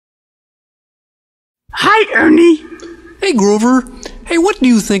Hi, Ernie. Hey, Grover. Hey, what do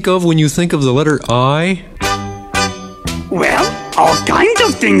you think of when you think of the letter I? Well, all kinds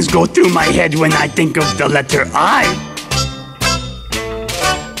of things go through my head when I think of the letter I.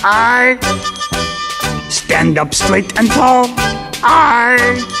 I stand up straight and tall. I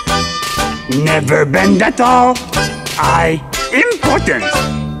never bend at all. I important.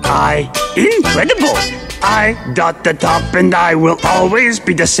 I incredible. I dot the top and I will always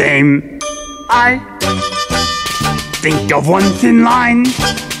be the same. I think of one thin line.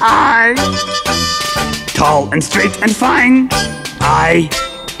 I tall and straight and fine. I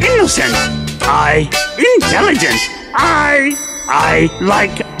innocent. I intelligent. I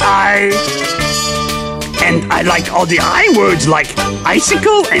like I. And I like all the I words like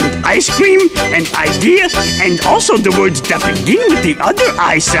icicle and ice cream and idea, and also the words that begin with the other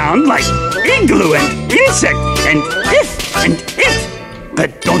I sound like igloo and insect and if and it.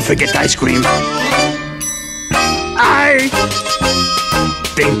 But don't forget ice cream. I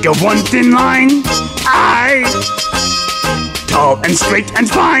think of one thin line. I tall and straight and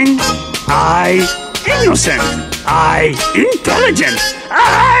fine. I innocent. I intelligent.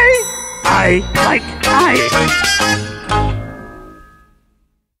 I like I.